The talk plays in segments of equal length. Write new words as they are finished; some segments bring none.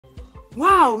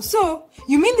Wow, so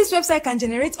you mean this website can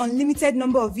generate unlimited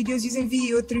number of videos using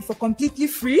VEO 3 for completely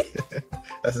free?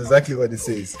 That's exactly what it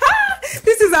says.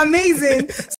 This is amazing.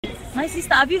 My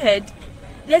sister, have you heard?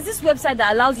 There's this website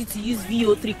that allows you to use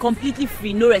VEO 3 completely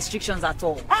free, no restrictions at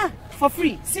all. For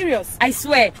free? Serious? I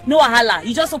swear, no wahala.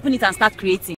 You just open it and start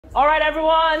creating. All right,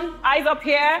 everyone, eyes up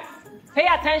here. Pay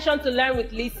attention to Learn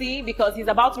with Leesi because he's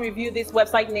about to review this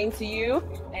website name to you.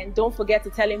 And don't forget to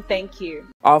tell him thank you.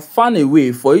 I've found a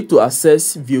way for you to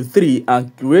access VEO 3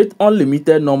 and create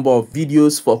unlimited number of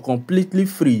videos for completely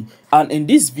free. And in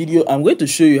this video, I'm going to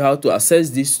show you how to access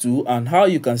this tool and how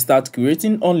you can start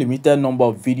creating unlimited number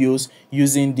of videos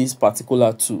using this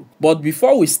particular tool. But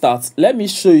before we start, let me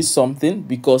show you something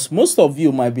because most of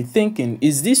you might be thinking,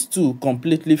 is this tool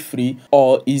completely free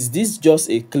or is this just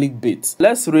a clickbait?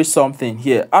 Let's read something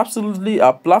here. Absolutely,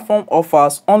 our platform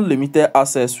offers unlimited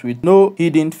access with no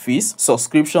hidden fees,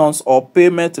 subscriptions or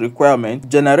payment requirement.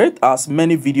 Generate as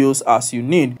many videos as you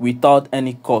need without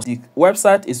any cost. The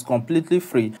website is completely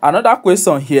free. Another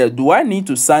question here, do I need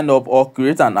to sign up or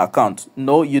create an account?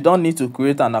 No, you don't need to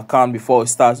create an account before you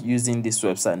start using this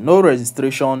website. No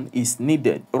registration is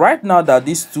needed. Right now that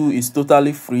this tool is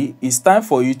totally free, it's time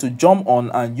for you to jump on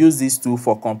and use this tool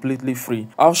for completely free.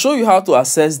 I'll show you how to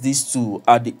access this tool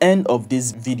at the end of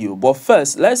this video, but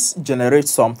first let's generate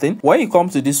something. When you come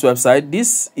to this website,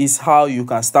 this is how you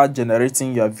can start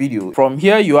generating your video. From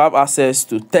here you have access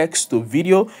to text to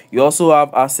video. You also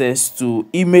have access to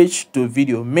image to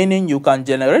video, meaning you can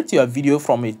generate your video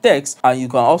from a text and you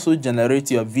can also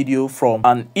generate your video from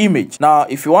an image. Now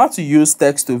if you want to use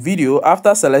text to video,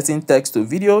 after selecting text to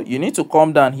video, you need to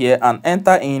come down here and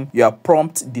enter in your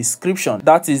prompt description.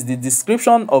 That is the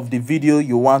description of the video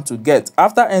you want to get.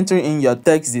 After entering in your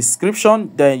text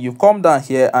description, then you come down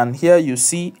here and here you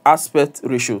see aspect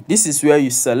ratio. This is where you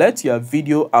select your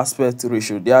video aspect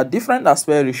ratio. There are different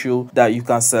aspect ratio that you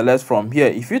can select from here.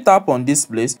 If you tap on this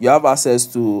place, you have access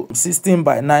to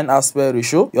 16:9 aspect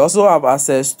ratio. You also have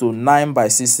access to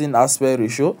 9:16 aspect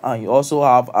ratio, and you also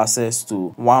have access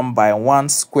to 1:1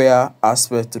 square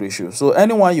aspect ratio. So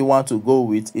anyone you want to go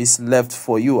with is left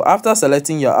for you. After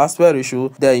selecting your aspect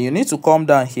ratio, then you need to come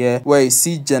down here where you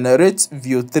see generate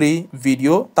VEO 3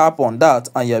 video. Tap on that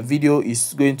and your video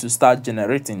is going to start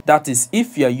generating. That is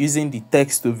if you are using the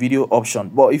text to video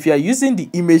option. But if you are using the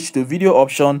image to video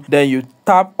option, then you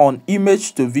tap on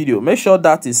image to video. Make sure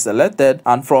that is selected,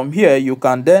 and from here you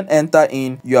can then enter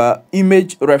in your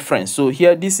image reference. So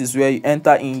here, this is where you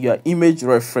enter in your image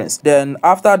reference. Then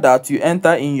after that, you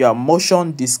enter in your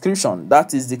motion description.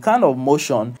 That is the kind of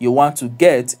motion you want to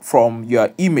get from your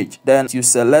image. Then you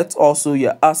select also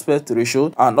your aspect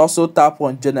ratio and also tap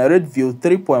on generate VEO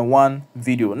 3.1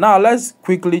 video. Now let's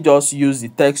quickly just use the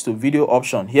text to video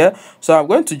option here. So I'm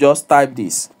going to just type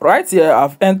this right here.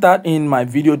 I've entered in my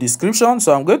video description,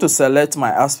 so I'm going to select my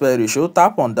aspect ratio,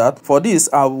 tap on that. For this,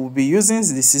 I will be using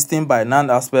the 16:9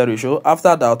 aspect ratio.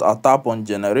 After that, I'll tap on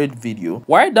generate video.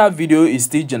 While that video is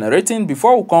still generating,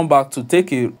 before we come back to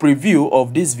take a preview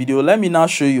of this video, let me now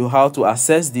show you how to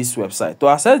access this website. To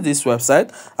access this website,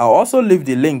 I'll also leave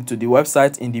the link to the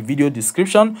website in the video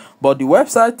description, but the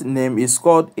website name is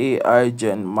called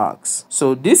AIGenMax.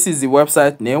 So this is the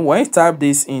website name. When you type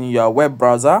this in your web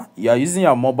browser, you are using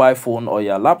your mobile phone or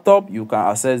your laptop, you can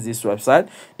access this website.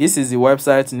 This is the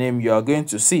website name you are going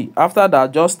to see. After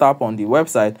that, just tap on the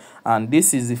website and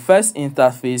this is the first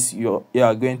interface you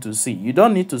are going to see. You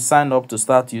don't need to sign up to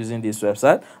start using this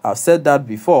website. I've said that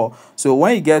before. So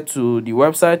when you get to the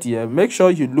website here, make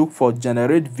sure you look for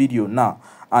generate video now,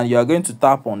 and you are going to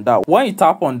tap on that. When you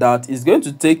tap on that, it's going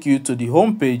to take you to the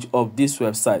home page of this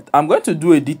website. I'm going to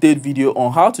do a detailed video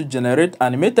on how to generate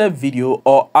animated video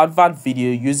or advert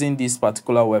video using this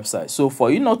particular website. So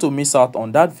for you not to miss out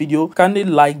on that video, kindly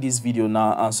like this video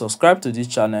now and subscribe to this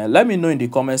channel. Let me know in the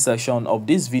comment section of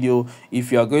this video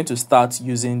if you are going to start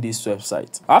using this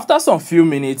website. After some few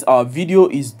minutes, our video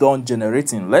is done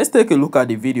generating. Let's take a look at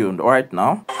the video right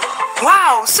now.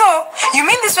 Wow, so you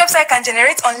mean this website can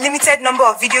generate unlimited number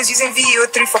of videos using VEO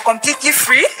 3 for completely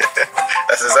free?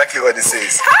 That's exactly what it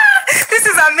says. This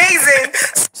is amazing.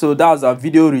 So that's our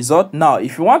video result. Now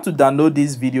if you want to download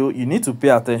this video, you need to pay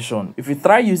attention. If you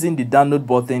try using the download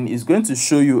button, it's going to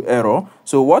show you error.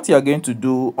 So what you are going to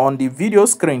do on the video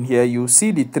screen here, you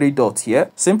see the 3 dots here.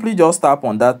 Simply just tap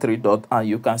on that 3 dot and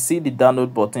you can see the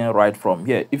download button right from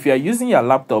here. If you are using your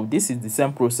laptop, this is the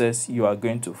same process you are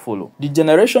going to follow. The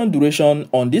generation duration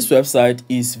on this website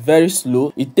is very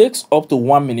slow. It takes up to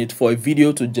 1 minute for a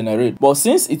video to generate, but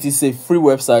since it is a free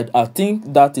website, I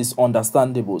think that is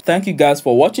understandable. Thank you guys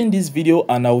for watching this video,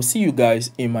 and I will see you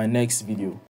guys in my next video.